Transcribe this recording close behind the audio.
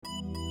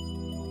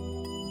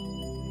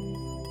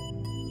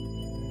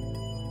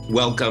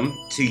Welcome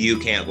to You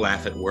Can't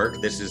Laugh at Work.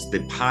 This is the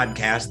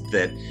podcast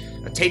that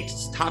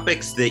takes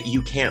topics that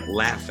you can't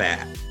laugh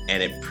at,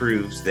 and it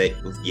proves that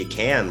you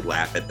can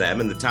laugh at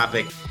them. And the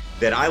topic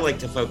that I like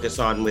to focus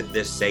on with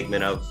this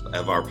segment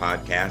of our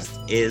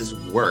podcast is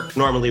work.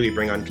 Normally we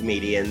bring on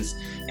comedians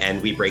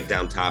and we break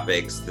down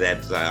topics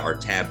that are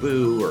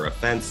taboo or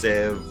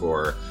offensive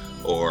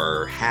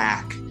or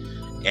hack,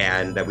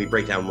 and we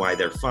break down why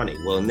they're funny.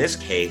 Well, in this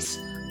case,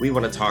 we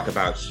want to talk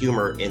about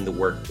humor in the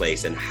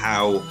workplace and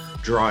how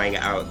drawing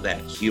out that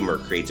humor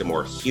creates a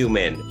more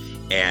human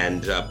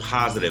and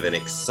positive and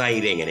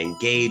exciting and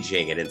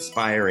engaging and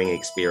inspiring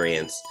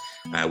experience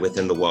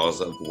within the walls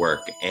of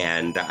work.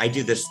 And I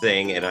do this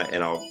thing, and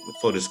I'll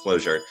full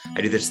disclosure,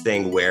 I do this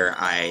thing where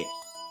I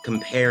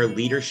compare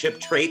leadership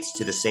traits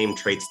to the same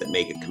traits that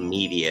make a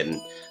comedian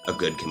a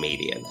good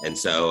comedian. And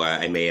so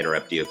I may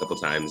interrupt you a couple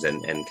times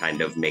and kind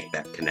of make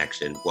that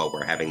connection while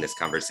we're having this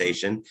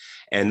conversation.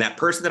 And that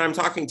person that I'm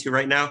talking to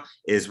right now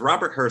is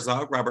Robert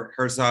Herzog. Robert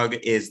Herzog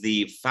is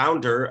the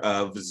founder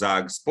of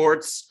Zog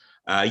Sports.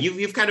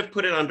 You've kind of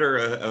put it under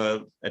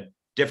a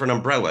different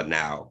umbrella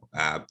now.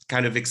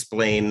 Kind of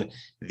explain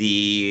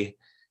the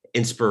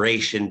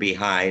inspiration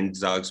behind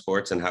Zog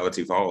Sports and how it's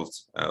evolved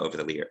over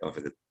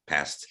the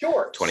past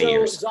 20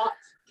 years.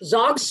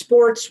 Zog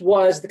Sports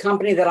was the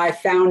company that I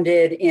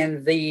founded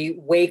in the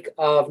wake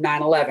of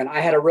 9/11. I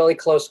had a really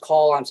close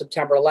call on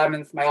September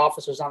 11th. My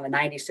office was on the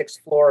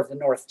 96th floor of the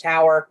North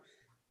Tower.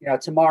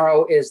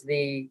 Tomorrow is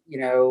the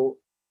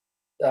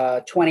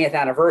 20th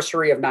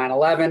anniversary of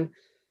 9/11.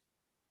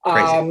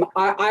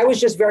 I was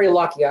just very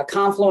lucky. A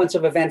confluence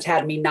of events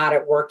had me not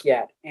at work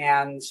yet.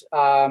 And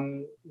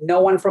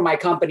no one from my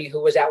company who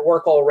was at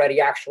work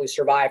already actually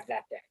survived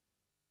that day,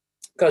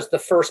 because the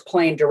first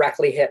plane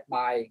directly hit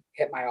my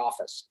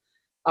office.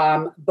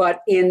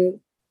 But in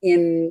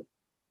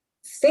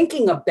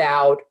thinking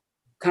about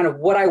kind of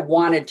what I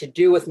wanted to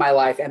do with my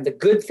life and the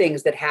good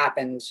things that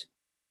happened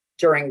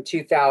during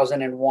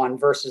 2001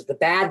 versus the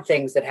bad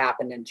things that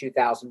happened in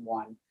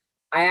 2001,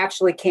 I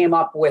actually came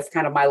up with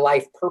kind of my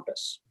life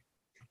purpose.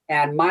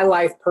 And my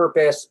life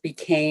purpose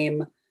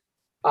became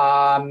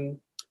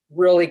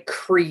really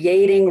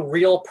creating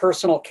real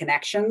personal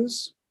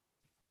connections,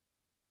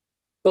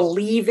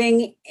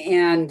 believing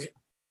and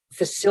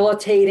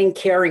facilitating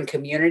caring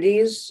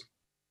communities,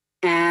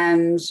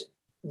 and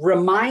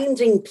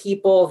reminding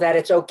people that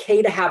it's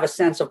okay to have a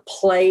sense of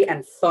play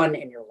and fun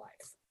in your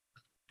life.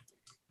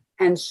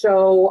 And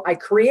so I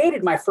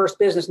created my first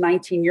business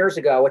 19 years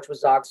ago, which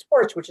was Zog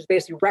Sports, which is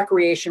basically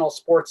recreational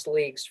sports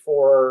leagues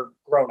for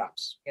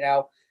grownups,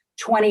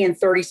 20 and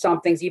 30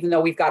 somethings, even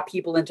though we've got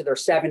people into their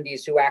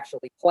 70s who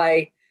actually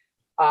play.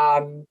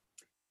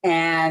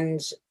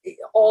 And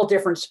all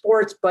different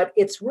sports, but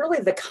it's really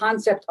the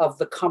concept of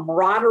the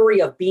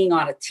camaraderie of being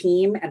on a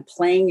team and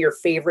playing your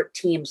favorite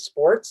team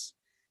sports,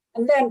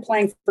 and then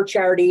playing for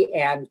charity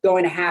and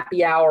going to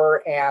happy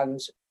hour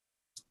and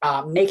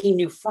making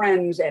new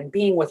friends and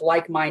being with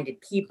like-minded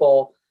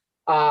people.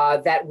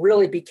 That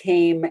really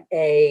became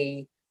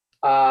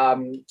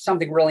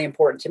something really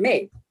important to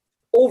me.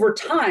 Over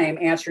time,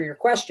 answering your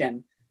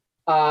question,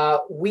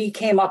 we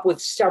came up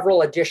with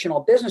several additional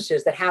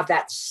businesses that have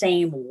that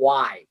same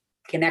why: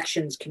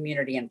 connections,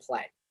 community, and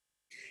play.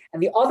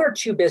 And the other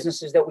two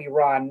businesses that we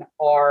run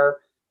are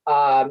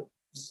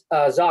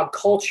Zog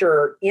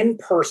Culture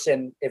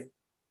in-person,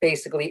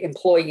 basically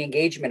employee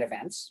engagement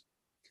events,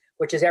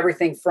 which is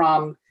everything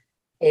from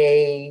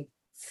a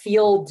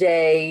field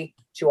day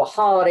to a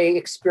holiday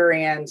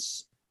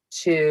experience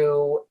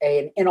to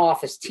an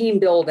in-office team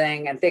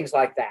building and things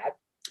like that.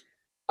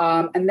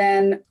 And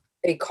then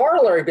a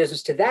corollary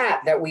business to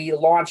that we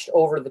launched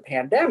over the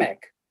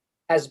pandemic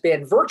has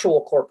been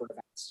virtual corporate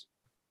events.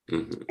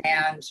 Mm-hmm.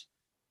 And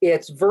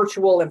it's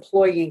virtual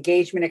employee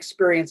engagement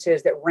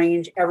experiences that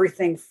range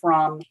everything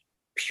from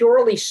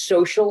purely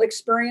social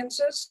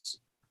experiences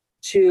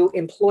to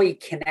employee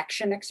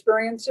connection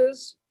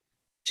experiences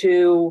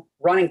to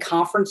running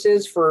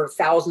conferences for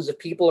thousands of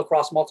people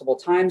across multiple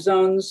time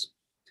zones,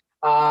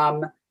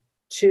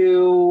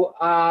 to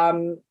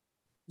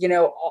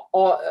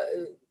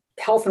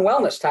health and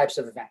wellness types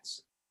of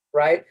events,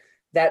 right?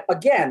 That,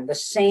 again, the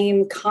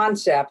same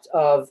concept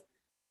of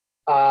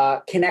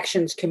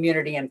connections,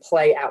 community, and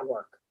play at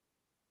work,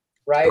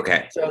 right?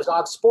 Okay. So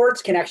Zog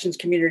Sports, connections,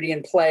 community,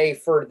 and play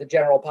for the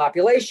general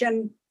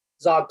population.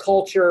 Zog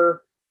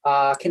Culture,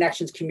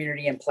 connections,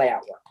 community, and play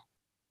at work.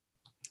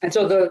 And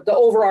so the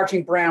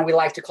overarching brand, we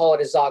like to call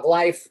it, is Zog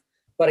Life.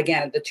 But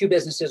again, the two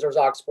businesses are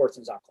Zog Sports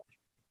and Zog Culture.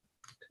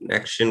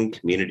 Connection,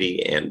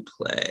 community, and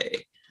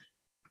play.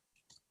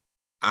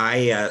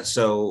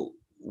 So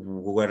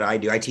what I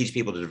do, I teach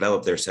people to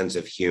develop their sense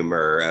of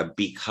humor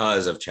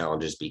because of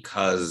challenges,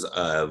 because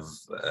of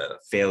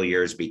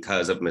failures,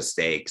 because of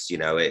mistakes.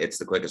 It's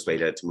the quickest way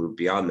to move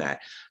beyond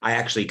that. I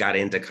actually got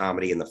into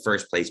comedy in the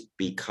first place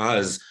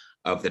because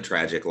of the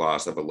tragic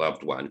loss of a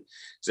loved one.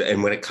 So,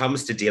 and when it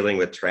comes to dealing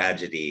with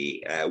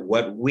tragedy,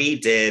 what we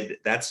did,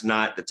 that's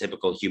not the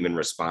typical human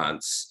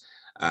response.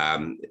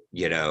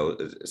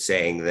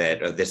 saying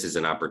that this is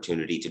an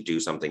opportunity to do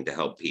something to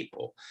help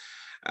people.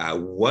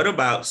 What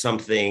about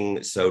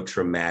something so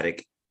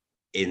traumatic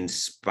drew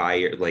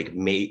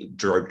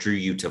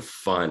you to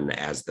fun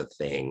as the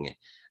thing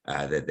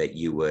that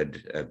you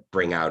would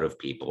bring out of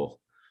people?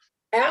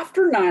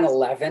 After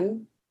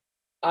 9/11,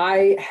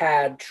 I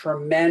had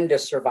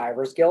tremendous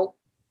survivor's guilt.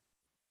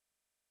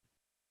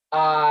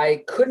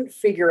 I couldn't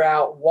figure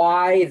out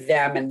why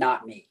them and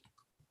not me.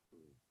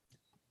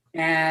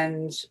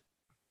 And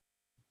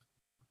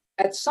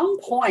at some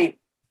point,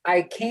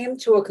 I came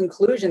to a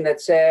conclusion that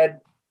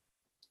said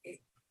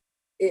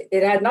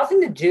it had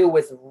nothing to do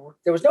with,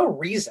 there was no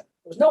reason,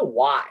 there was no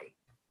why.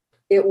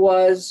 It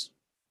was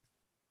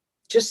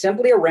just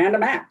simply a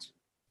random act,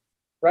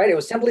 right? It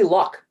was simply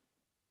luck,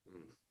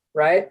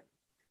 right?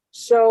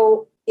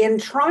 So in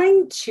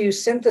trying to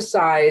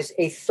synthesize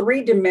a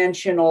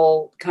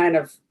three-dimensional kind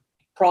of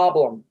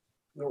problem,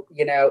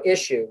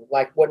 issue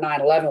like what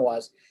 9/11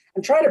 was,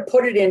 and try to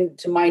put it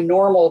into my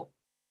normal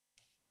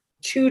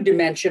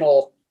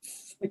two-dimensional,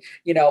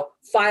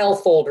 file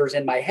folders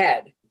in my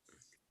head.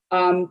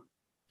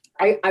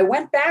 I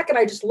went back and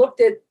I just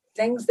looked at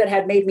things that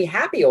had made me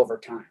happy over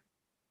time.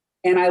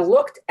 And I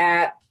looked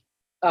at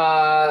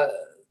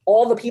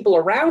all the people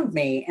around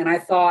me and I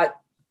thought,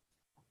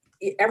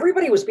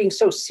 everybody was being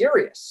so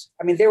serious.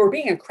 I mean, they were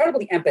being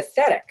incredibly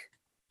empathetic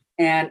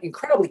and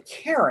incredibly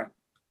caring.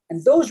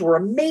 And those were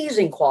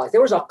amazing qualities.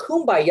 There was a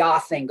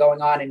kumbaya thing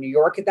going on in New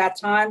York at that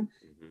time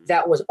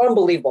that was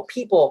unbelievable.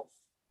 People,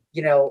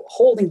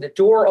 holding the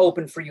door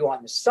open for you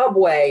on the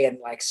subway and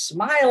like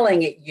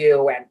smiling at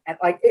you. And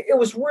like, it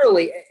was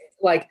really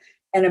like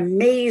an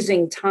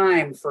amazing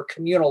time for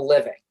communal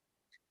living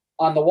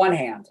on the one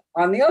hand.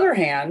 On the other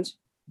hand,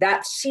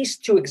 that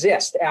ceased to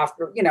exist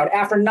after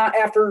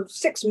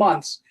 6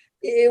 months.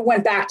 It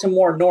went back to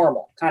more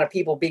normal, kind of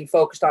people being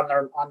focused on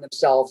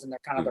themselves and their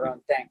kind of their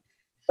own thing.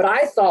 But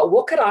I thought,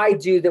 what could I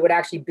do that would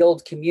actually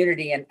build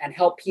community and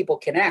help people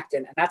connect?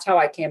 And that's how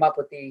I came up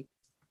with the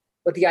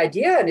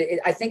idea.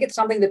 And I think it's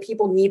something that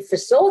people need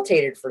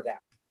facilitated for them.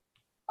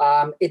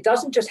 It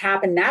doesn't just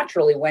happen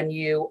naturally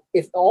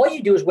if all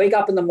you do is wake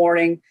up in the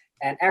morning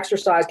and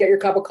exercise, get your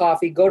cup of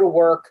coffee, go to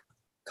work,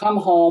 come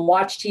home,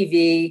 watch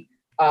TV.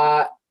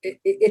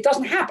 It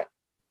doesn't happen,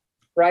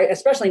 right?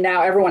 Especially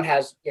now, everyone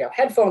has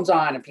headphones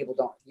on, and people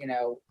don't,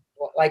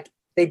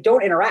 they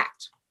don't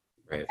interact.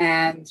 Right.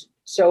 And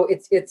so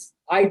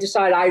I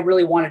decided I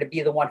really wanted to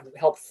be the one who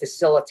helped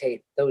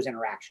facilitate those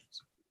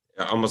interactions.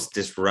 Almost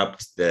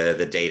disrupt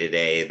the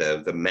day-to-day,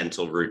 the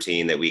mental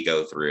routine that we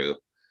go through.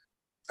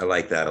 I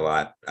like that a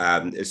lot.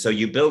 So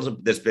you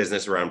build this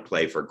business around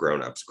play for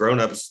grownups.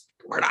 Grownups,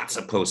 we're not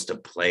supposed to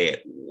play at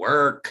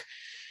work.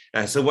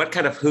 So what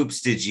kind of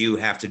hoops did you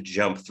have to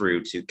jump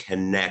through to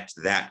connect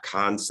that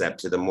concept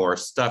to the more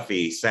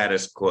stuffy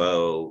status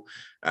quo,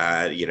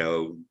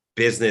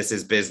 business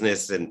is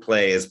business and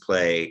play is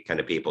play kind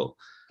of people?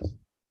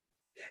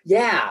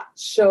 Yeah.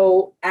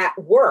 So at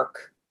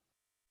work,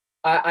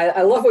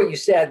 I love what you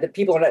said, that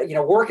people,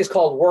 work is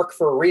called work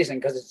for a reason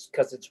because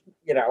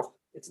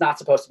it's not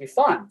supposed to be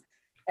fun.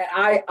 And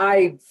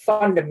I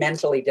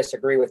fundamentally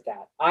disagree with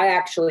that. I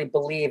actually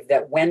believe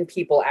that when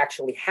people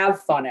actually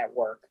have fun at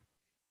work,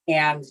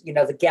 and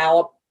the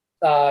Gallup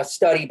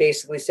study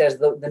basically says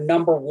the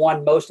number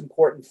one most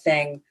important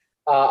thing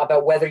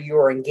about whether you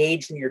are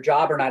engaged in your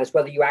job or not is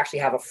whether you actually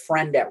have a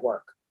friend at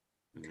work,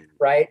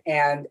 right?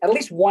 And at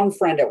least one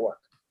friend at work.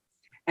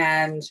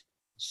 And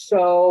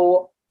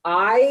so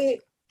our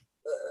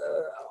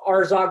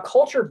Zog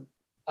Culture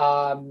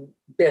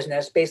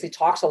business basically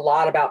talks a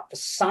lot about the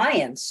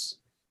science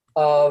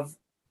of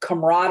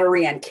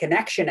camaraderie and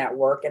connection at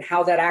work and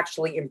how that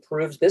actually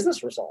improves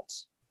business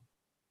results,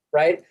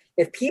 right?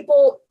 If you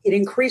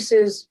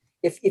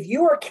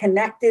are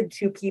connected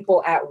to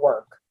people at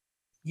work,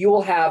 you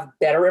will have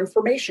better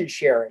information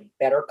sharing,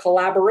 better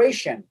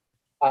collaboration.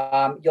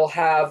 You'll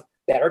have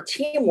better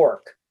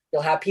teamwork.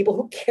 You'll have people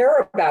who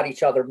care about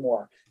each other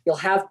more. You'll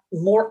have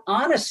more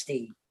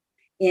honesty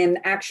in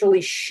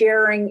actually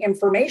sharing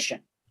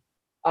information.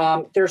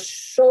 There's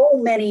so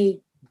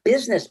many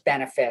business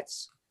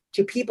benefits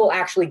to people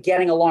actually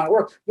getting along at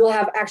work. You'll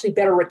have actually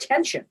better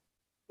retention.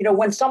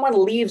 When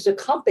someone leaves a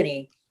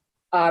company,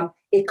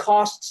 it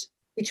costs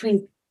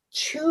between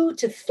 2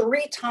 to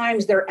 3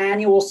 times their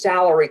annual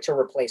salary to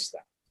replace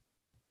them,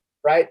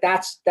 right?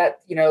 That's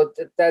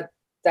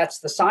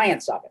the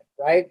science of it,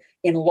 right?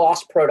 In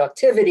lost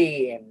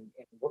productivity and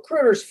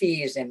recruiters'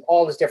 fees and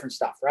all this different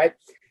stuff, right?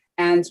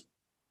 And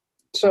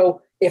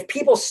so if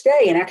people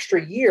stay an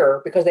extra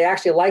year because they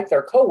actually like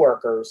their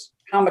coworkers,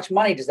 how much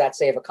money does that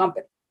save a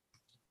company?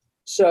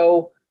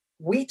 So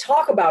we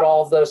talk about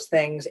all of those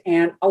things,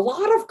 and a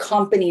lot of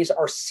companies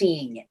are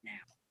seeing it now.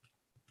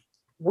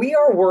 We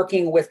are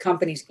working with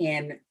companies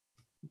in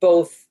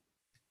both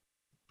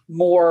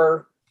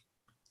more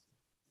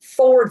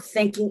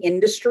forward-thinking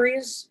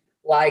industries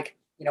like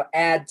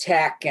ad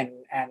tech and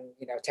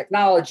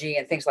technology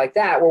and things like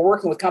that. We're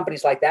working with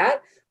companies like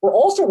that. We're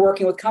also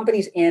working with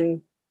companies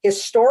in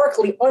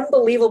historically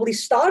unbelievably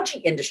stodgy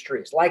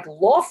industries like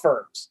law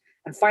firms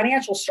and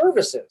financial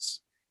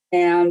services.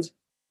 And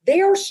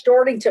they are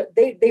starting to,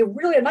 they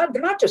really are not,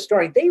 they're not just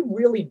starting, they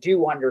really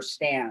do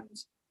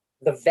understand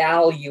the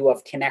value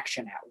of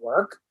connection at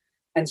work.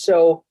 And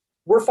so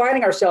we're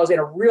finding ourselves in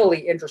a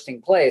really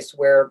interesting place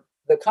where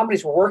the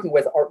companies we're working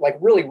with are like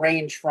really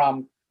range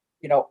from,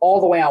 all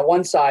the way on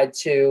one side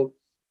to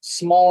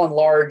small and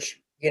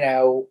large,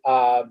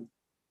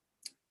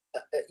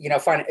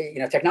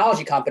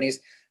 technology companies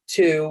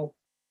to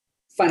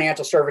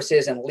financial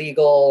services and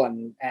legal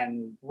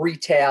and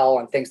retail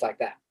and things like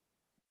that.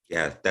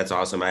 Yeah, that's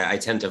awesome. I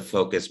tend to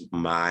focus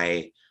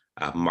my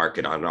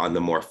market on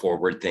the more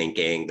forward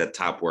thinking, the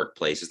top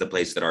workplaces, the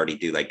places that already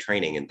do like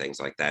training and things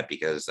like that,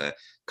 because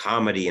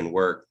comedy and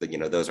work,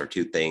 those are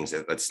two things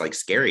that's like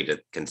scary to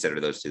consider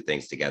those two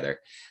things together.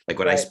 Like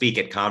when I speak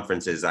at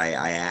conferences, I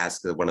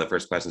ask, one of the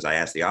first questions I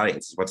ask the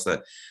audience is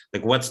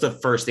what's the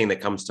first thing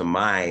that comes to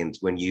mind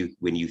when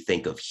you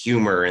think of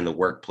humor in the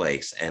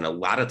workplace? And a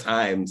lot of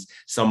times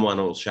someone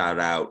will shout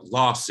out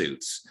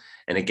lawsuits,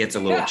 and it gets a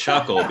little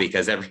chuckle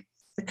because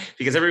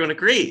everyone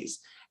agrees.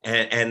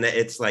 And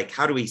it's like,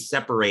 how do we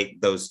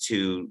separate those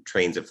two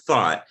trains of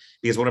thought?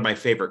 Because one of my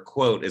favorite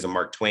quote is a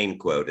Mark Twain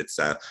quote. It's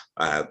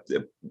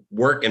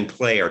work and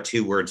play are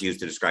two words used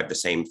to describe the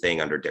same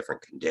thing under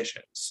different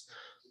conditions.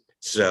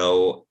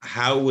 So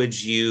how would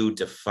you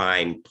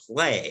define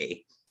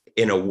play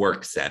in a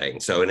work setting?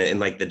 So in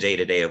like the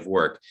day-to-day of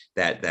work,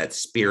 that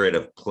spirit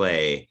of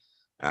play,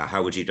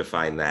 how would you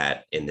define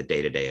that in the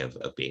day-to-day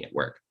of being at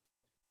work?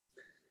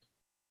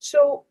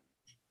 So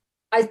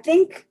I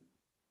think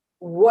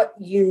what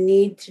you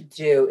need to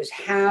do is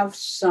have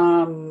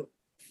some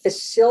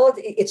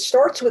it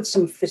starts with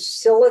some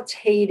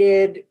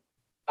facilitated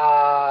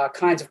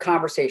kinds of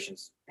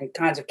conversations and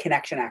kinds of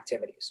connection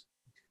activities.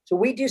 So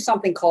we do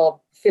something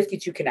called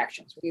 52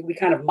 connections. We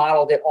kind of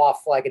modeled it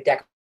off like a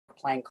deck of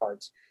playing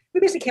cards.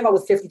 We basically came up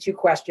with 52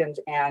 questions,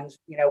 and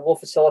we'll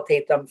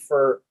facilitate them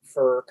for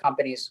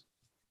companies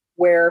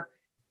where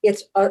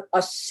it's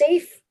a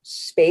safe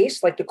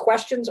space. Like the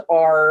questions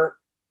are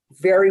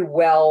very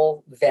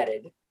well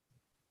vetted.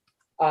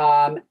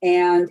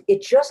 And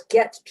it just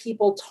gets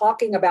people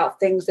talking about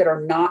things that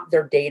are not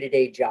their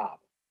day-to-day job.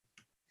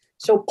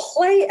 So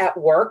play at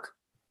work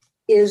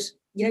is,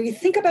 you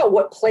think about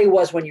what play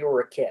was when you were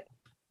a kid.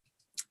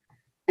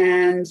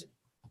 And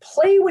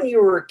play when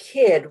you were a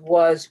kid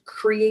was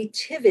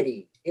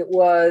creativity. It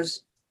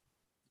was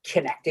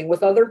connecting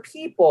with other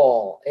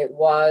people. It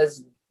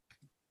was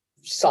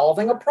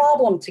solving a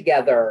problem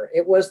together.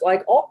 It was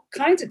like all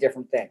kinds of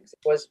different things.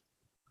 It was,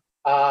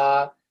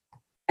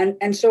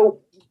 and so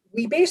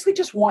we basically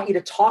just want you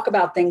to talk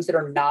about things that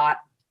are not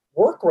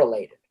work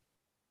related.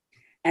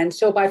 And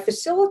so by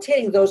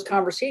facilitating those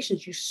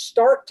conversations, you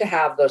start to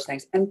have those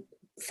things, and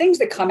things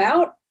that come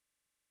out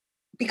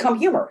become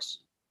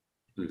humorous,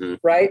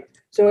 right?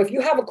 So if you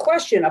have a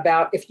question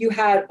about if you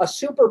had a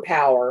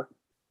superpower,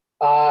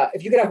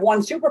 if you could have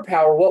one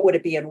superpower, what would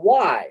it be and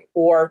why?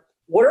 Or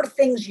what are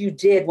things you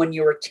did when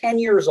you were 10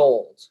 years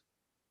old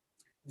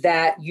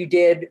that you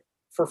did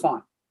for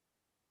fun,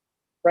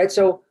 right?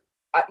 So,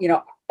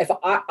 if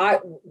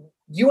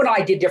you and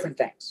I did different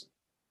things,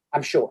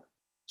 I'm sure.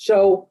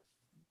 So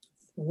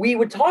we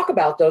would talk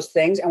about those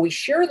things and we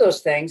share those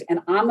things. And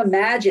I'm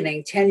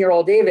imagining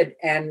 10-year-old David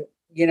and,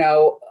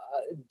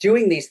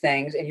 doing these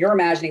things. And you're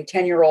imagining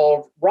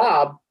 10-year-old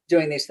Rob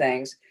doing these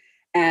things.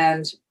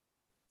 And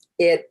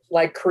it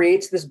like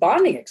creates this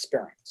bonding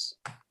experience.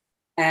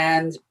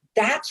 And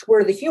that's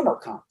where the humor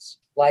comes,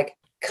 like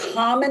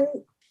common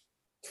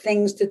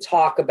things to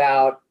talk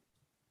about,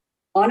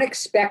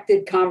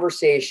 unexpected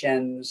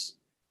conversations,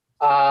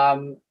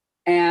 and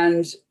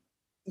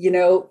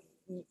you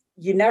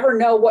never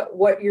know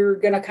what you're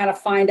going to kind of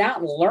find out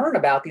and learn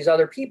about these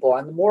other people.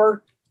 And the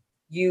more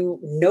you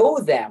know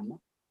them,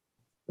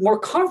 the more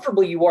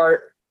comfortable you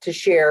are to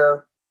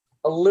share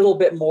a little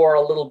bit more.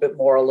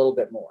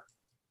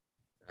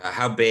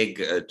 How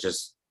big?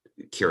 Just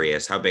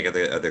curious. How big are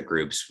the other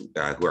groups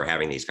who are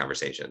having these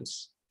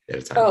conversations at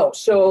a time? Oh,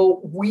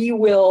 so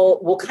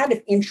we'll kind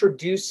of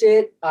introduce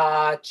it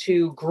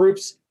to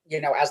groups,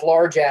 as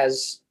large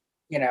as,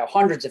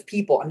 hundreds of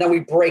people. And then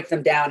we break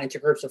them down into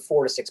groups of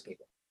 4 to 6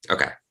 people.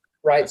 Okay.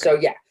 Right. Okay. So,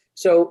 yeah.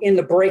 So in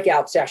the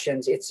breakout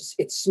sessions, it's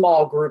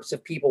small groups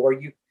of people where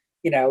you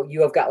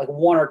have got like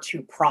 1 or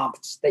 2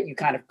 prompts that you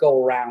kind of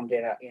go around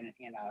in a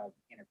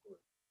group.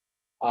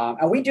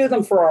 And we do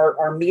them for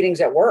our meetings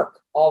at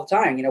work all the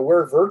time.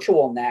 We're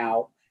virtual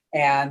now,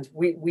 and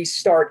we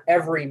start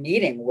every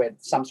meeting with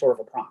some sort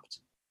of a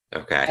prompt.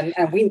 Okay.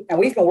 And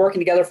we've been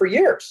working together for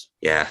years.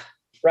 Yeah.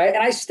 Right.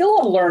 And I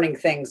still am learning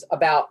things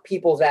about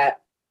people that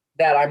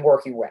I'm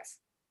working with.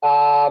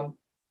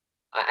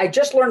 I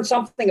just learned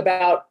something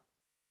about,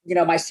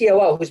 my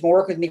COO, who's been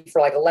working with me for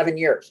like 11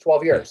 years,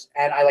 12 years.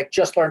 And I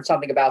just learned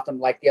something about them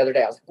like the other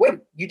day. I was like, wait,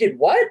 you did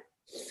what?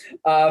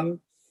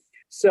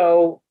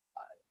 So,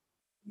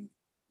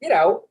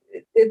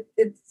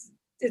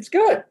 it's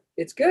good.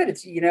 it's good.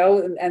 It's,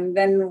 and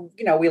then,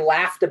 we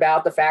laughed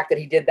about the fact that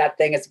he did that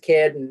thing as a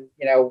kid, and,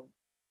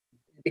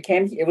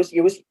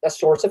 it was a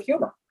source of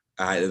humor.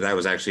 That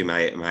was actually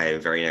my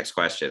very next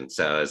question.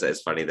 So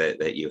it's funny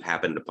that you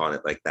happened upon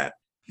it like that.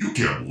 You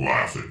can't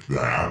laugh at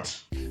that.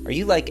 Are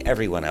you like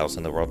everyone else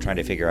in the world trying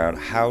to figure out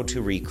how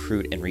to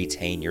recruit and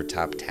retain your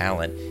top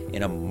talent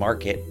in a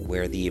market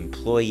where the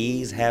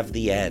employees have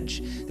the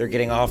edge? They're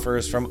getting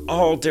offers from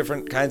all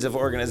different kinds of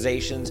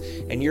organizations,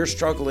 and you're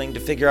struggling to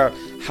figure out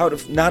how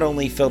to not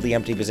only fill the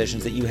empty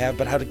positions that you have,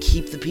 but how to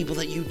keep the people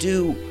that you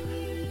do.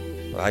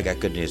 Well, I got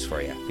good news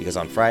for you, because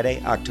on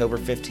Friday, October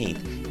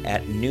 15th,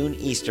 at noon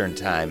Eastern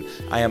Time,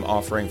 I am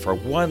offering for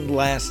one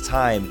last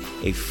time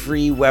a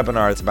free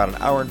webinar. It's about an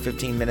hour and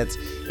 15 minutes.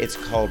 It's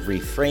called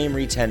Reframe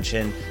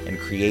Retention and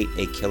Create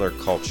a Killer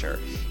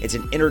Culture. It's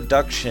an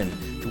introduction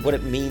to what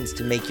it means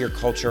to make your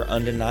culture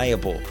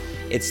undeniable.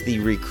 It's the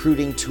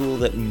recruiting tool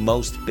that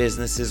most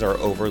businesses are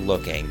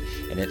overlooking,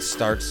 and it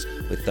starts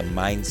with the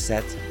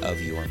mindset of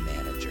your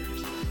managers.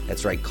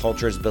 That's right,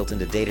 culture is built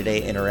into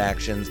day-to-day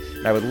interactions,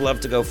 and I would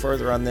love to go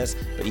further on this,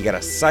 but you got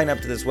to sign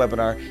up to this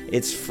webinar.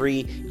 It's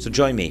free, so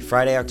join me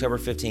Friday, October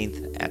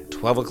 15th at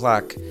 12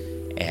 o'clock,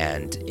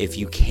 and if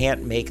you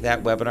can't make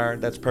that webinar,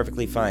 that's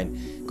perfectly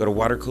fine. Go to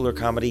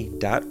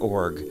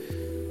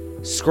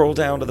watercoolercomedy.org, scroll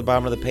down to the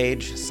bottom of the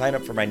page, sign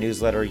up for my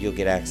newsletter. You'll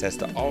get access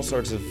to all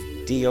sorts of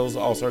deals,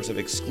 all sorts of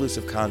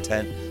exclusive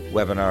content,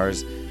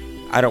 webinars.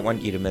 I don't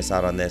want you to miss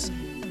out on this.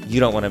 You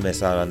don't want to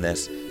miss out on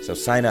this. So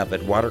sign up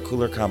at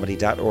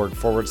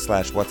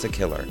watercoolercomedy.org/what's a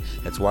killer.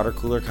 That's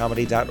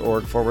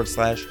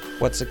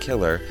watercoolercomedy.org/what's a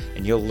killer,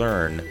 and you'll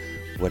learn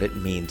what it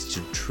means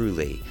to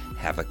truly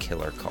have a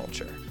killer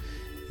culture.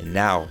 And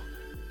now,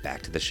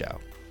 back to the show.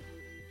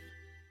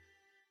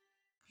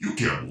 You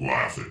can't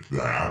laugh at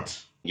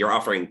that. You're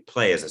offering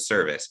play as a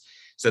service,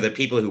 so that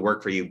people who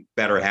work for you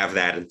better have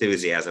that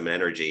enthusiasm and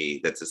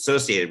energy that's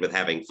associated with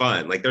having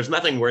fun. Like, there's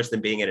nothing worse than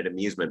being at an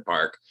amusement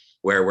park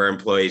where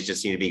employees just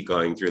seem to be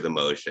going through the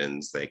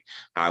motions. Like,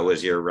 how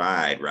was your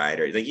ride?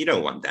 Or like, you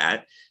don't want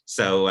that.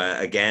 So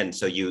again,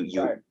 so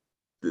Right.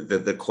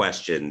 the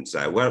questions,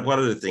 what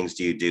other things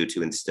do you do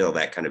to instill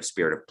that kind of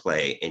spirit of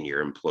play in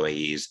your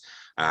employees?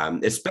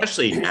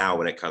 Especially now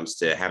when it comes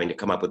to having to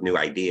come up with new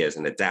ideas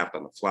and adapt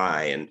on the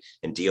fly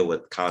and deal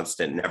with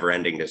constant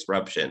never-ending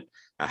disruption.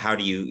 How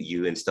do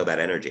you instill that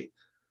energy?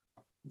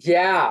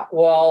 Yeah,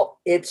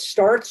 well, it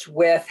starts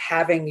with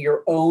having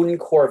your own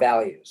core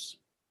values,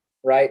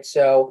 right?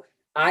 So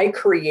I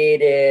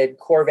created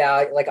core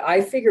value, like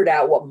I figured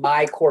out what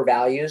my core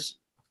values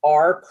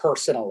are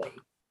personally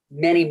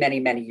many, many,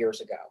 many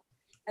years ago.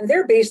 And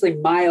they're basically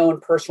my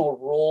own personal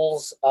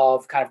rules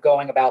of kind of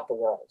going about the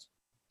world.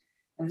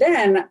 And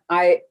then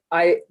I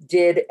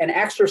did an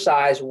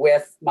exercise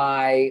with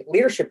my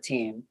leadership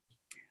team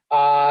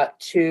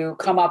to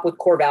come up with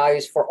core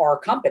values for our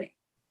company.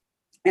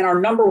 And our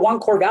number one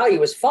core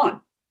value is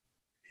fun.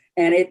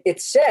 And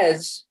it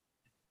says,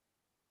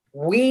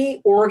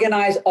 we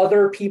organize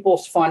other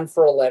people's fun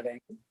for a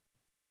living,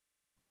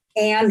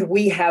 and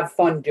we have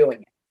fun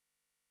doing it.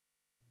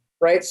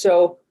 Right?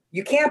 So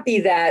you can't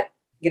be that,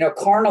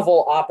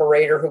 carnival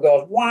operator who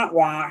goes, wah,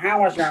 wah,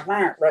 how was your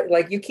fun? Right?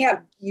 Like, you can't,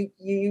 we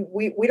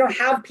don't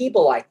have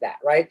people like that,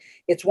 right?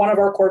 It's one of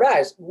our core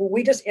values.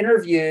 We just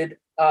interviewed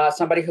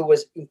somebody who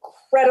was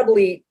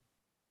incredibly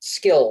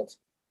skilled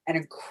and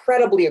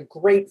incredibly a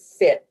great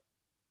fit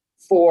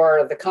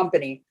for the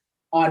company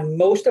on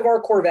most of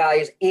our core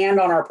values and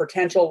on our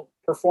potential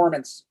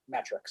performance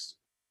metrics.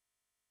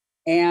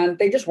 And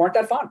they just weren't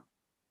that fun.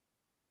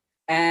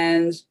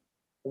 And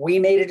we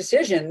made a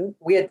decision.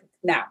 We had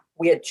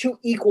two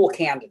equal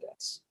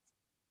candidates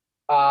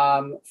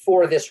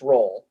for this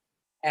role.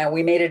 And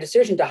we made a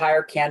decision to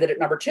hire candidate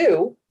number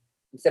 2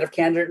 instead of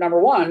candidate number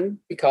 1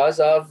 because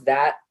of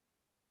that,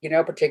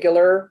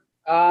 particular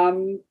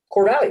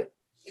core value.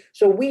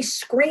 So we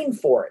screen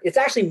for it. It's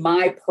actually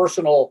my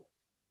personal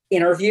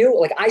interview.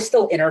 Like, I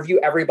still interview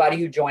everybody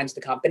who joins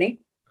the company,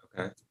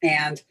 Okay.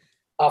 and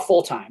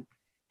full time.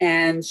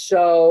 And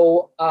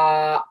so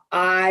I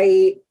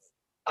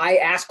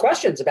ask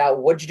questions about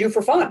what'd you do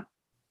for fun,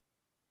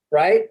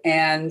 right?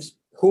 And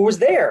who was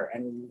there,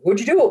 and who'd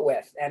you do it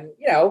with? And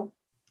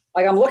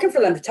like, I'm looking for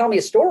them to tell me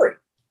a story,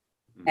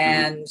 Mm-hmm.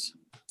 and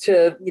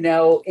to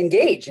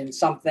engage in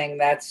something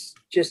that's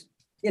just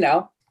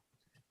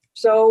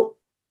So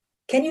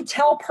can you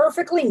tell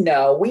perfectly?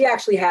 No. We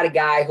actually had a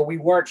guy who we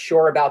weren't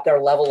sure about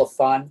their level of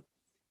fun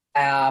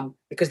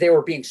because they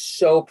were being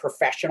so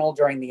professional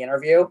during the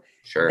interview.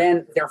 Sure.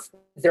 Then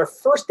their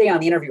first day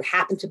on the interview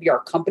happened to be our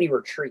company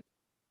retreat.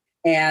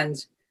 And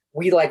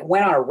we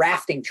went on a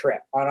rafting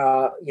trip on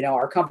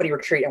our company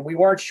retreat, and we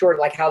weren't sure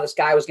how this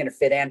guy was going to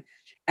fit in.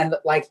 And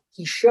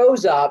he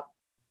shows up,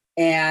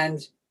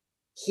 and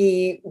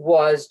he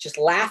was just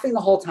laughing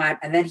the whole time.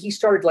 And then he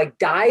started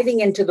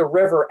diving into the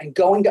river and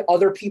going to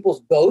other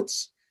people's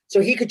boats so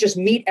he could just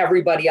meet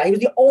everybody. He was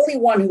the only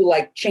one who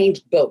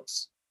changed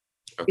boats.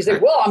 Okay. He's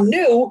like, well, I'm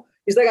new.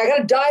 He's like, I got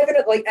to dive in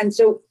it. And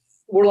so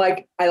we're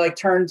I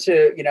turned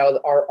to,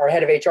 our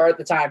head of HR at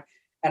the time,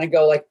 and I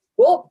go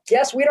well,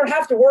 guess we don't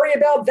have to worry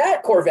about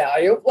that core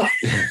value.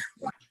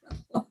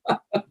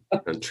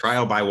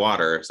 Trial by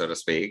water, so to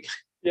speak.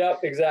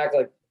 Yep,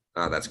 exactly.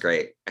 Oh, that's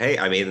great. Hey,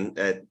 I mean,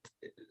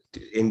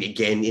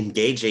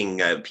 engaging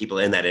people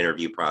in that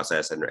interview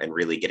process and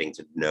really getting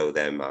to know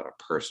them on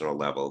a personal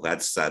level.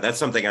 That's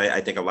something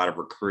I think a lot of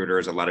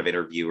recruiters, a lot of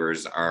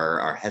interviewers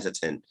are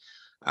hesitant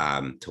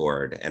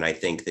toward. And I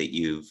think that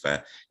you've,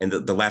 in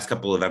the last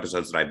couple of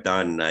episodes that I've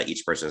done,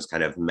 each person has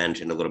kind of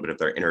mentioned a little bit of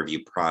their interview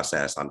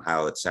process on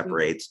how it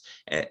separates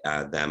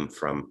them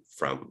from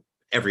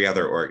every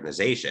other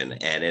organization.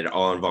 And it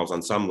all involves,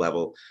 on some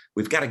level,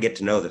 we've got to get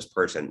to know this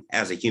person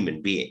as a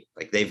human being.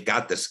 Like, they've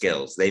got the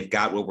skills, they've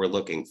got what we're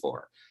looking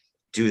for.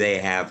 Do they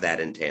have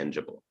that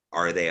intangible?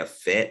 Are they a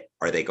fit?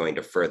 Are they going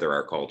to further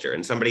our culture?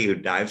 And somebody who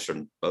dives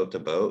from boat to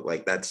boat,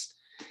 like, that's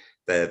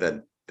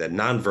the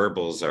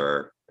nonverbals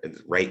are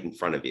right in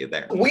front of you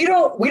there. We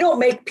don't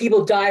make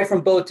people dive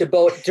from boat to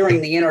boat during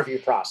the interview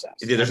process.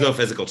 There's no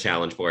physical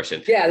challenge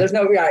portion. Yeah, there's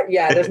no,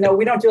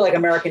 we don't do like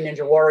American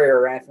Ninja Warrior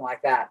or anything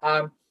like that.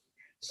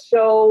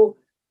 So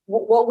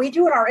what we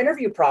do in our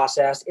interview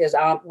process is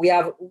we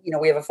have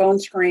a phone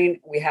screen.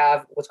 We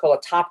have what's called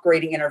a top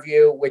grading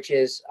interview, which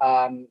is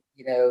a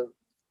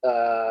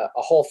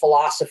whole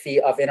philosophy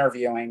of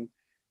interviewing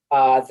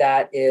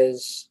that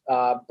is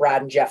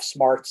Brad and Jeff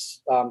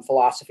Smart's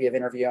philosophy of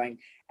interviewing.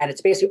 And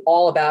it's basically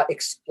all about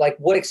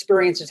what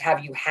experiences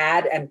have you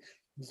had, and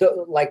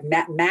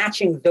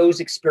matching those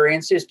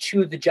experiences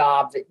to the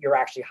job that you're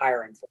actually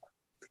hiring for.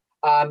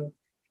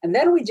 And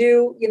then we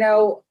do,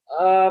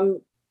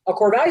 a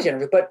core values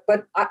interview,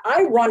 but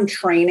I run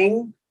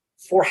training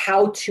for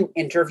how to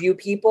interview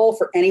people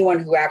for anyone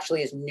who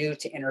actually is new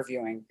to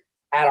interviewing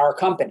at our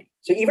company.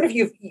 So even if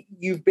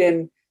you've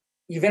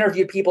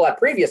interviewed people at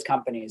previous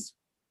companies,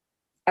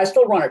 I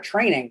still run a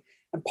training.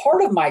 And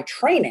part of my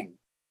training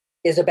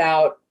is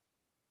about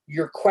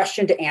your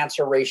question to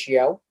answer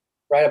ratio,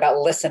 right? About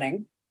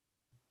listening.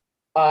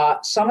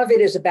 Some of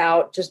it is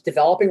about just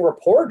developing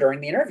rapport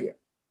during the interview,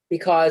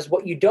 because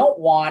what you don't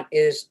want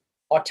is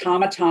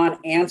automaton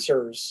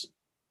answers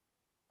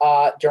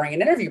during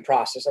an interview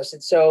process. I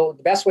said, so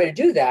the best way to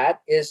do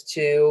that is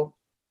to,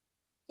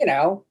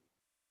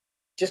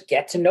 just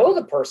get to know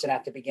the person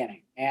at the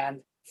beginning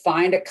and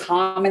find a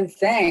common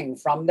thing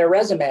from their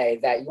resume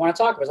that you want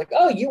to talk about. It's like,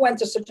 oh, you went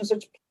to such and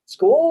such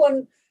school,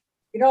 and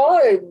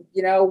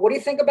what do you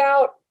think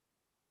about,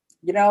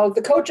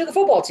 the coach of the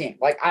football team?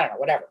 Like, I don't know,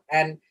 whatever.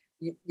 And,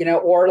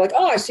 or like,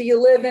 oh, I see you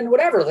live in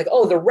whatever. Like,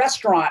 oh, the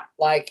restaurant,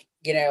 like,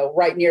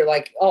 right near,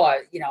 like, oh,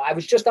 I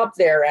was just up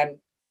there, and,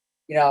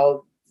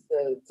 the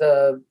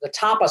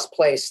tapas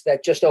place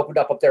that just opened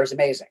up there is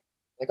amazing.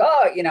 Like,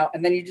 oh,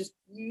 and then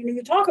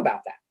you talk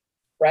about that,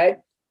 right?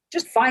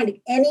 Just find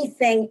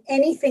anything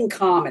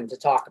common to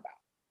talk about.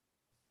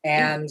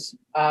 And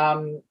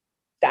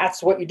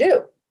that's what you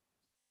do.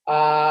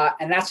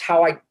 And that's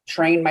how I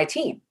train my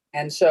team.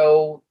 And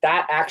so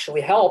that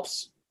actually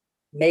helps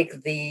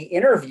make the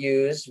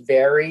interviews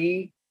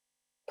very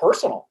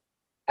personal,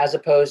 as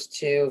opposed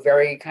to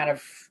very kind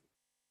of,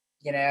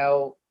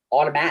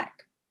 automatic.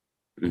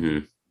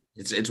 Mm-hmm.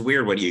 It's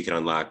weird what you can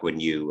unlock when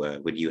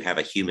you have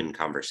a human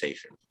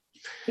conversation.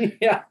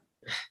 Yeah.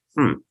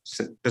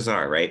 It's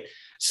bizarre, right?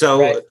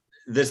 So right.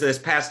 This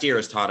past year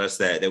has taught us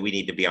that we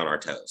need to be on our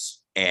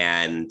toes.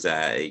 And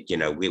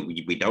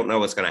we don't know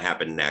what's going to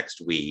happen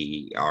next.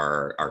 We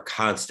are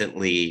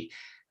constantly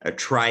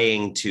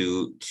trying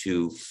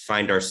to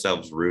find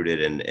ourselves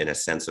rooted in a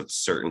sense of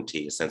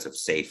certainty, a sense of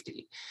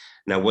safety.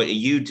 Now, what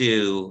you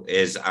do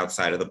is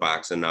outside of the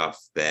box enough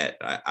that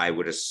I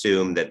would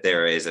assume that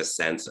there is a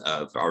sense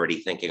of already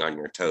thinking on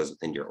your toes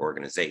within your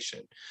organization.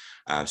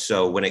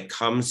 So when it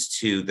comes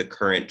to the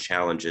current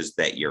challenges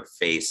that you're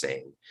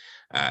facing,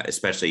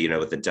 especially,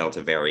 with the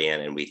Delta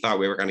variant, and we thought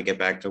we were going to get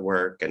back to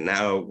work, and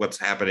now what's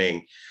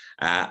happening?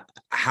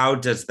 How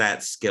does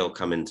that skill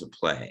come into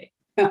play?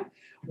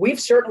 We've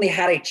certainly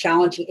had a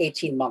challenging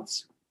 18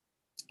 months.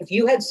 If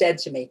you had said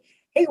to me,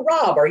 hey,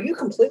 Rob, are you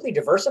completely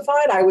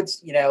diversified? I would,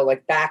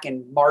 like back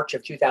in March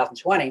of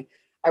 2020,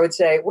 I would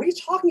say, what are you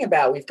talking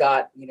about? We've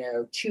got,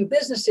 2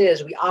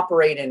 businesses. We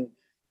operate in,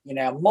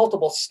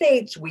 multiple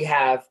states. We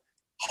have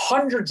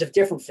hundreds of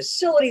different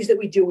facilities that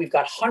we do. We've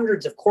got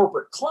hundreds of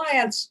corporate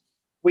clients.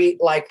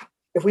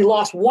 If we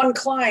lost one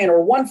client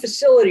or one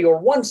facility or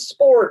one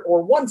sport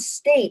or one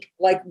state,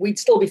 we'd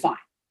still be fine.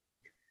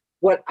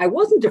 What I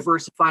wasn't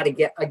diversified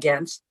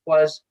against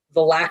was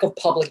the lack of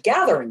public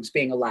gatherings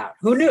being allowed.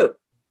 Who knew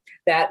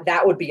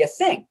that would be a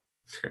thing?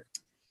 Sure.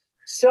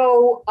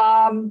 So,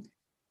 our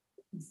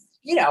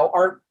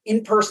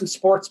in-person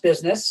sports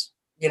business,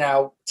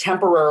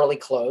 temporarily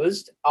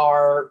closed.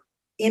 Our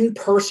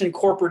in-person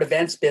corporate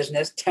events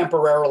business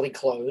temporarily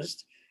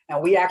closed.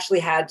 And we actually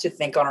had to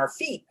think on our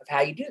feet of how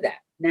you do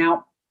that.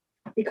 Now,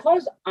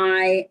 because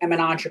I am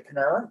an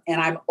entrepreneur and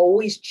I'm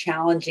always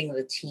challenging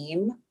the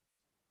team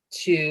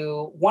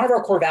to, one of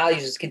our core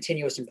values is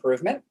continuous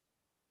improvement.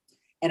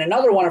 And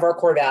another one of our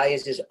core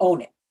values is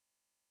own it,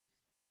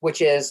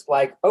 which is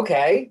like,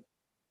 okay,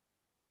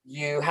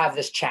 you have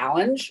this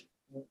challenge.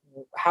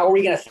 how are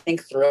we going to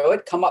think through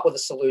it, come up with a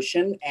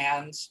solution,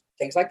 and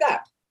things like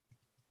that.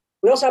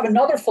 We also have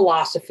another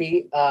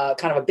philosophy,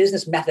 kind of a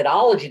business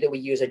methodology that we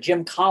use, a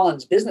Jim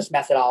Collins business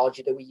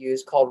methodology that we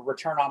use called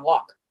return on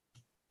luck.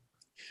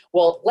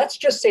 Well, let's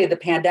just say the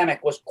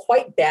pandemic was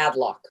quite bad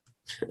luck.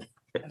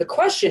 The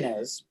question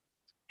is,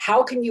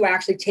 how can you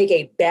actually take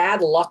a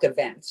bad luck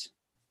event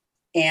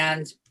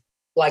and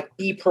like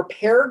be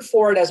prepared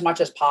for it as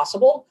much as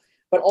possible,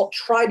 but I'll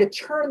try to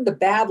turn the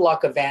bad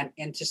luck event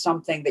into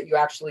something that you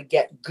actually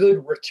get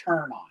good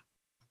return on.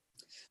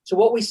 So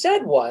what we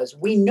said was,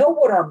 we know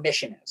what our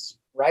mission is,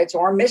 right?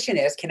 So our mission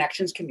is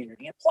connections,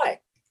 community, and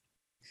play.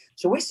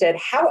 So we said,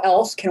 how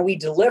else can we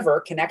deliver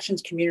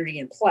connections, community,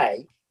 and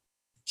play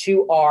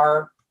to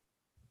our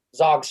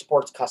Zog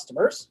Sports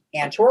customers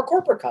and to our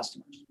corporate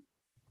customers?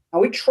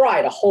 And we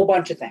tried a whole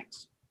bunch of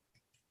things.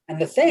 And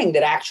the thing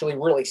that actually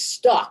really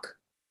stuck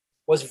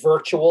was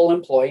virtual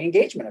employee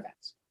engagement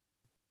events.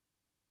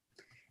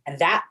 And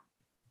that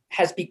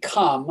has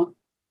become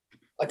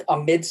like a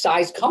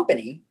mid-sized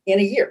company in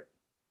a year.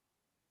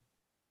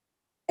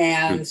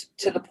 And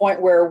to the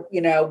point where,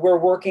 we're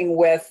working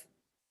with,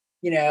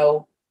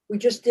 we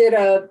just did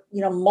a,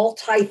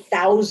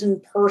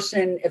 multi-thousand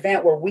person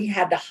event where we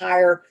had to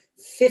hire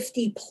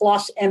 50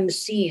 plus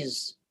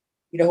MCs,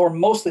 who are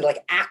mostly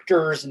like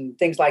actors and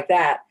things like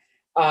that,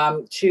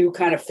 to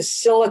kind of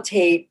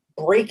facilitate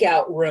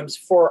breakout rooms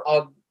for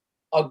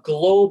a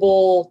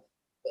global,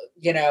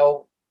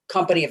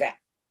 company event,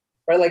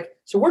 right? Like,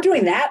 so we're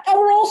doing that. And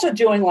we're also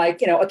doing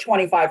like, a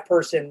 25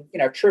 person,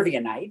 trivia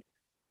night.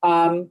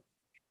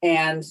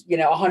 And, a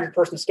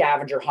 100-person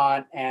scavenger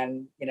hunt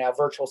and,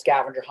 virtual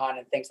scavenger hunt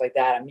and things like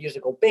that, and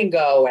musical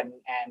bingo and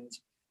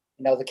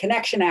the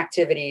connection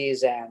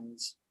activities and,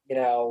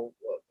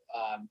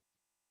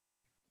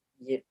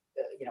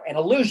 an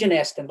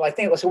illusionist and like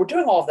things. So we're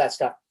doing all of that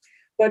stuff.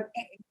 But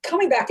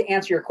coming back to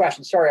answer your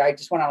question, sorry, I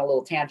just went on a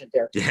little tangent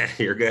there. Yeah,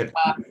 you're good.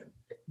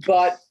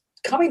 But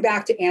coming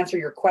back to answer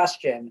your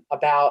question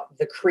about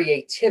the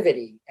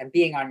creativity and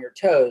being on your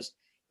toes,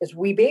 is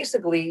we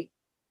basically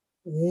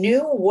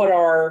knew what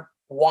our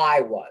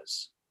why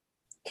was: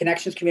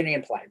 connections, community,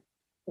 and play.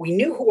 We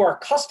knew who our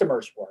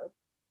customers were,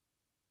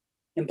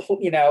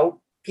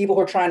 people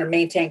who are trying to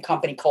maintain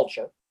company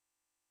culture,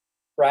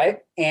 right?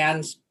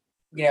 And,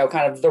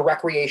 kind of the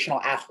recreational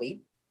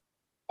athlete.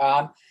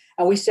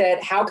 And we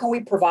said, how can we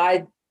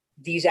provide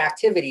these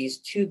activities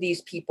to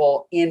these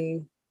people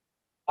in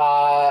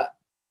a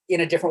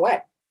different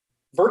way,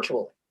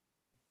 virtually?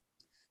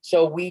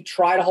 So we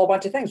tried a whole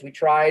bunch of things. We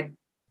tried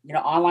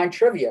online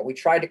trivia. We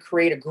tried to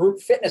create a group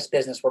fitness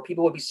business where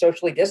people would be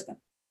socially distant,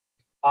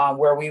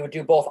 where we would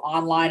do both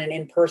online and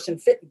in-person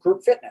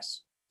group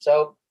fitness.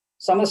 So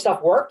some of the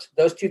stuff worked.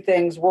 Those two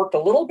things worked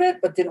a little bit,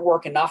 but didn't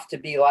work enough to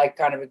be like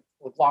kind of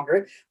with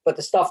longer. But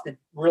the stuff that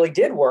really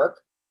did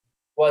work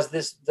was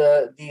these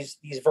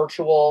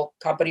virtual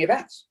company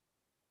events.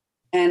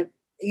 And,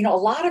 a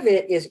lot of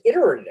it is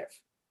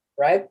iterative,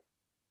 right?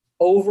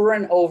 Over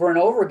and over and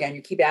over again,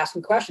 you keep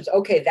asking questions.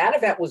 Okay, that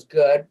event was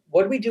good.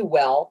 What did we do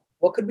well?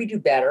 What could we do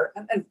better?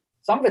 And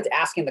some of it's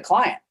asking the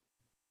client,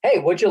 hey,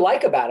 what'd you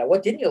like about it?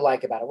 What didn't you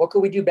like about it? What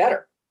could we do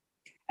better?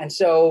 And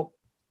so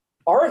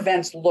our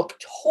events look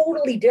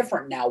totally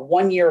different now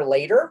 1 year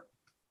later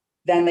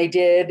than they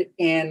did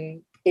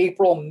in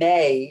April,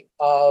 May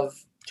of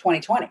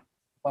 2020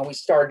 when we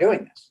started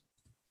doing this.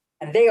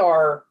 And they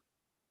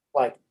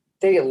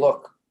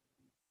look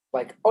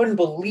like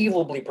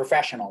unbelievably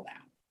professional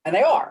now. And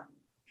they are.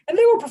 And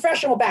they were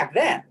professional back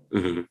then,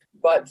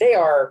 but they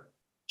are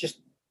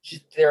just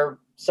they're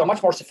so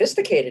much more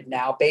sophisticated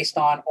now based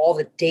on all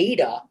the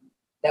data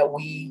that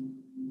we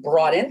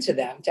brought into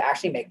them to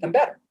actually make them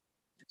better.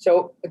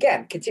 So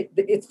again,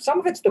 some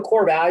of it's the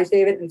core values,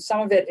 David, and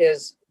some of it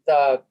is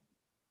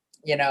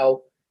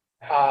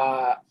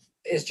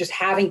is just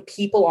having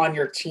people on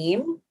your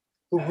team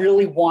who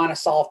really want to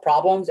solve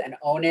problems and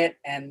own it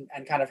and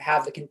kind of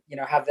have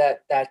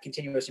that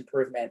continuous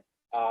improvement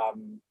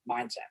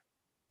mindset.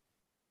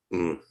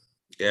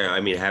 Yeah,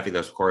 I mean, having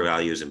those core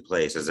values in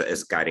place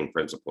as guiding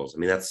principles. I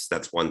mean,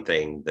 that's one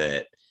thing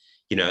that,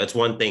 it's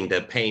one thing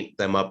to paint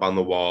them up on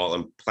the wall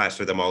and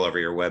plaster them all over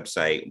your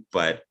website,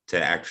 but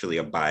to actually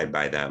abide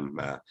by them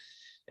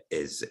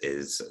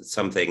is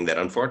something that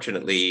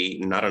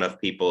unfortunately not enough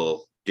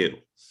people do.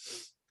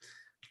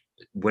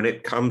 When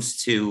it comes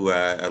to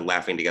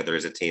laughing together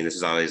as a team, this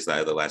is always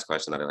the last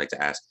question that I like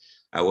to ask.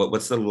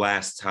 What's the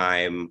last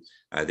time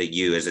that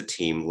you as a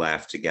team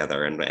laughed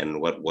together, and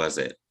what was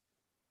it?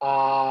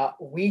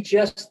 We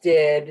just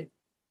did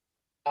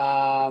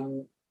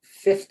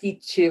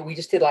 52. We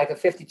just did like a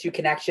 52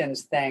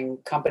 connections thing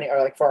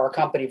for our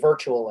company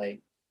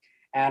virtually.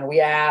 And we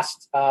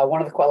asked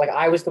one of the, like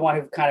I was the one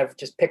who kind of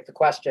just picked the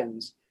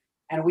questions,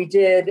 and we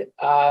did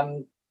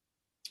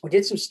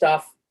some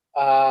stuff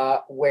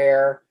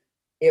where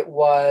it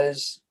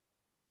was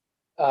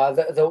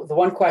the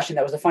one question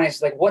that was the funniest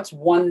is like, what's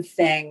one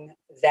thing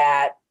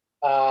that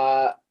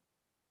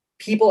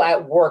people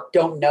at work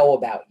don't know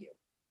about you?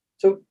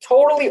 So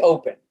totally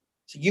open.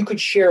 So you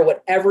could share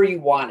whatever you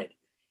wanted.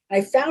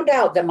 And I found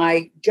out that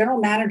my general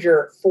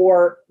manager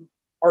for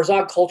our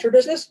Zog culture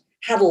business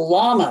had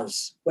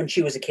llamas when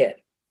she was a kid.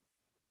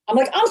 I'm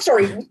like, I'm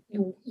sorry,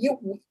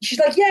 she's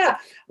like, yeah,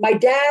 my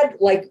dad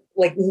like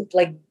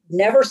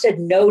never said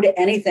no to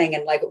anything.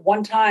 And like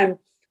one time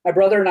my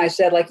brother and I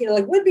said, like,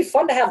 it'd be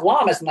fun to have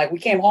llamas. And like, we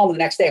came home the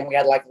next day and we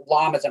had like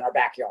llamas in our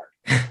backyard.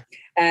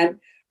 And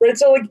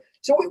so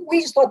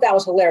we just thought that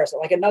was hilarious.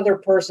 Like another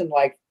person,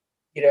 like,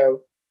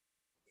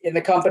 in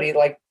the company,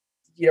 like,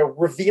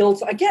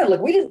 revealed again, like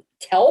we didn't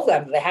tell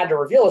them they had to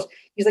reveal us.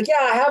 He's like, yeah,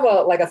 I have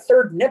a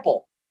third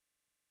nipple.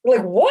 We're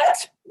like,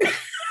 what?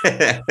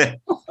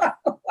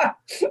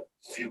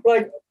 We're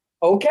like,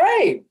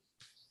 okay.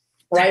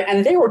 Right.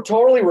 And they were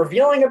totally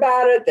revealing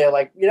about it. They're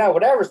like,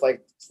 whatever.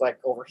 It's like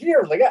over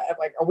here. Like,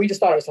 we just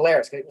thought it was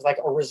hilarious because it was like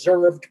a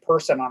reserved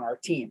person on our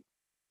team.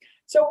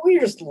 So we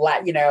just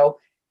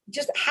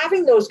just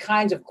having those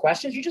kinds of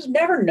questions, you just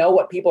never know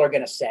what people are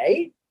going to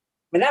say.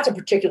 I mean, that's a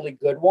particularly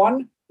good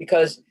one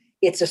because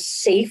it's a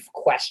safe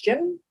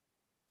question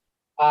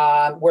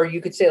where you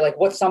could say, like,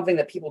 what's something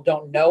that people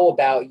don't know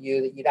about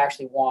you that you'd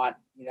actually want,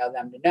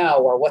 them to know,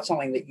 or what's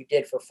something that you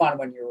did for fun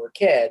when you were a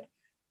kid?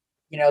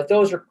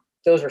 Those are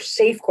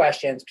safe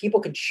questions.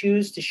 People can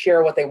choose to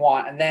share what they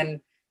want. And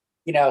then,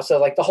 so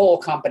like the whole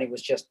company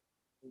was just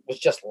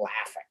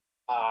laughing,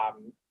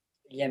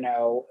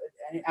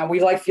 and we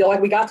feel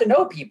like we got to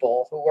know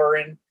people who were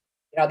in,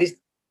 these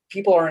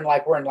people are in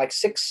we're in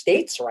 6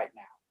 states right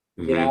now,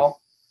 Mm-hmm.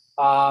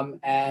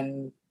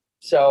 And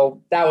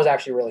so that was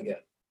actually really good.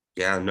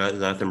 Yeah,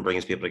 nothing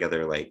brings people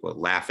together like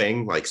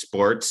laughing, like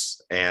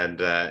sports and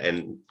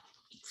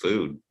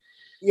food.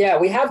 Yeah,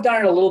 we have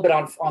done it a little bit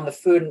on the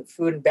food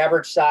and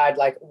beverage side.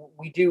 Like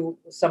we do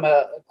some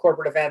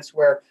corporate events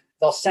where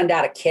they'll send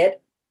out a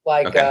kit.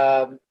 Like,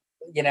 Okay.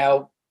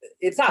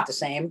 It's not the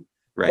same,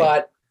 Right.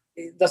 but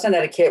they'll send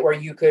out a kit where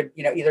you could,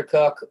 either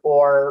cook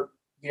or,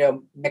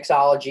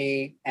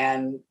 mixology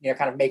and,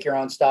 kind of make your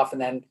own stuff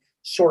and then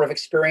sort of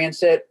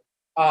experience it.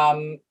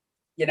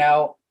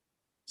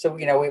 So,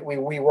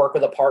 we work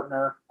with a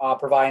partner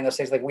providing those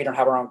things. Like we don't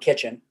have our own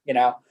kitchen,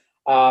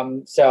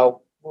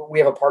 so we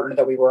have a partner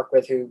that we work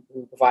with who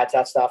provides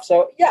that stuff.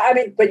 So,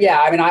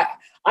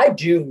 I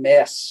do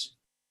miss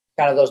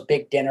kind of those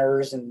big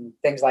dinners and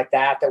things like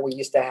that we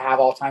used to have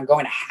all the time,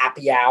 going to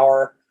happy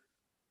hour,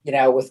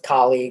 with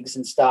colleagues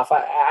and stuff.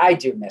 I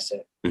do miss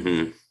it.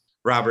 Mm-hmm.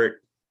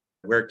 Robert,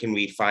 where can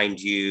we find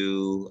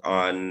you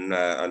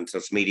on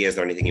social media? Is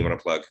there anything you want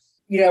to plug?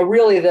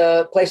 Really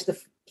the place to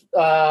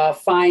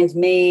find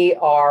me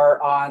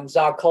are on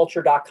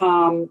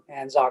zogculture.com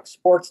and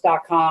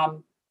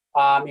zogsports.com.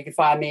 You can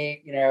find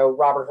me,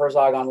 Robert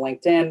Herzog on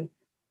LinkedIn.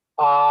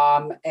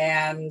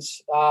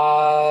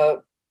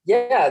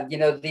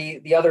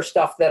 The other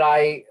stuff that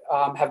I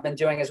have been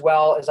doing as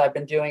well is I've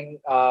been doing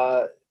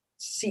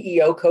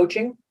CEO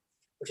coaching,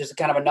 which is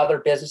kind of another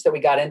business that we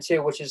got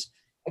into, which is,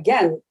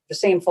 again, the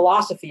same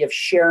philosophy of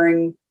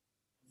sharing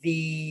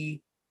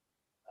the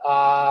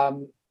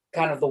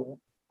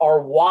our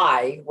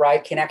why,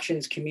 right?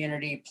 Connections,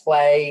 community,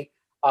 play,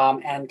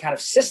 and kind of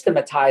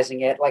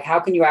systematizing it. Like, how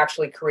can you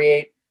actually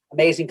create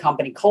amazing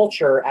company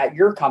culture at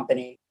your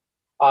company?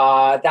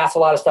 That's a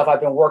lot of stuff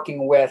I've been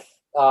working with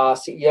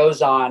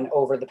CEOs on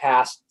over the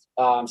past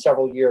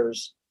several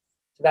years.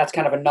 So that's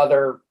kind of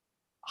another.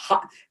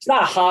 It's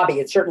not a hobby.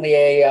 It's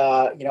certainly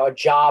a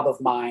job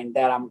of mine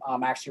that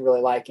I'm actually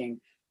really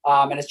liking.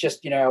 And it's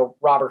just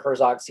Robert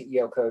Herzog,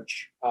 CEO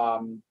coach.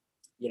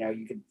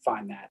 You can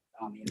find that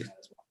on the internet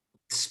as well.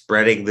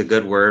 Spreading the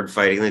good word,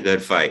 fighting the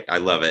good fight. I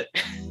love it.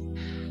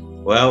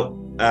 Well,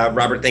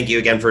 Robert, thank you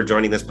again for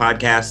joining this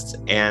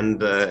podcast.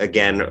 And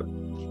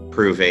again,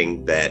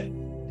 proving that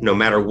no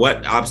matter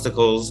what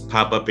obstacles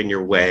pop up in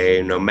your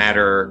way, no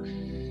matter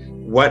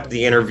what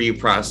the interview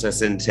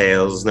process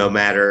entails, no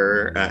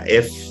matter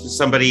if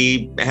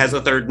somebody has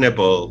a third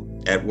nipple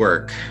at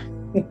work,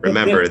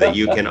 remember that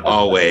you can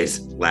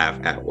always laugh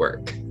at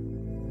work.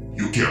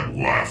 You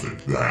can laugh at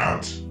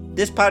that.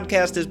 This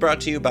podcast is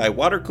brought to you by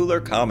Water Cooler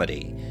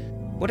Comedy.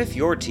 What if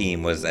your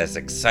team was as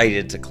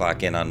excited to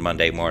clock in on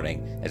Monday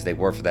morning as they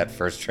were for that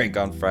first drink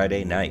on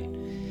Friday night?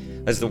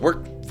 As the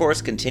workforce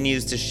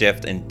continues to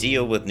shift and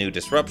deal with new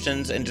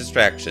disruptions and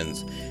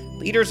distractions,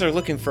 leaders are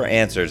looking for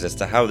answers as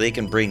to how they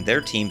can bring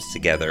their teams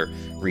together,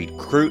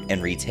 recruit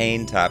and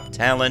retain top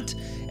talent,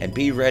 and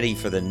be ready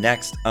for the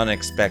next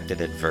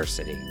unexpected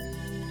adversity.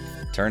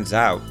 Turns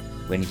out,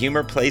 when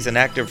humor plays an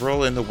active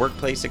role in the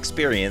workplace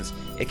experience,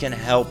 it can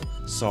help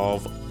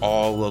solve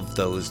all of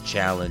those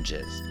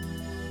challenges.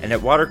 And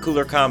at Water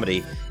Cooler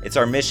Comedy, it's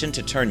our mission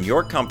to turn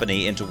your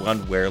company into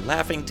one where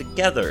laughing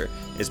together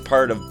is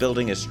part of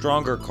building a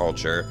stronger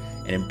culture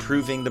and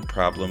improving the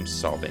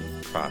problem-solving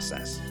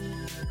process.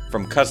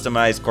 From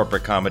customized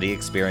corporate comedy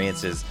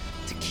experiences,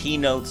 to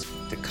keynotes,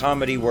 to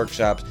comedy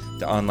workshops,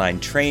 to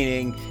online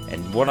training,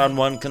 and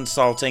one-on-one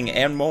consulting,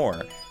 and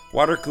more,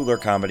 Water Cooler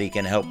Comedy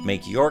can help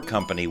make your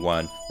company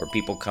one where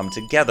people come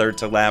together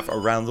to laugh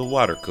around the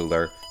water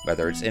cooler,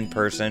 whether it's in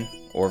person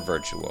or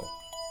virtual.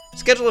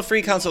 Schedule a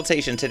free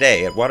consultation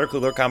today at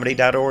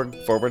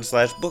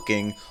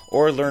watercoolercomedy.org/booking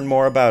or learn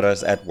more about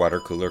us at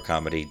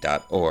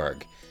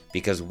watercoolercomedy.org,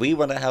 because we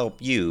want to help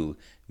you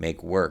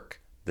make work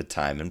the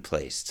time and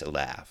place to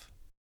laugh.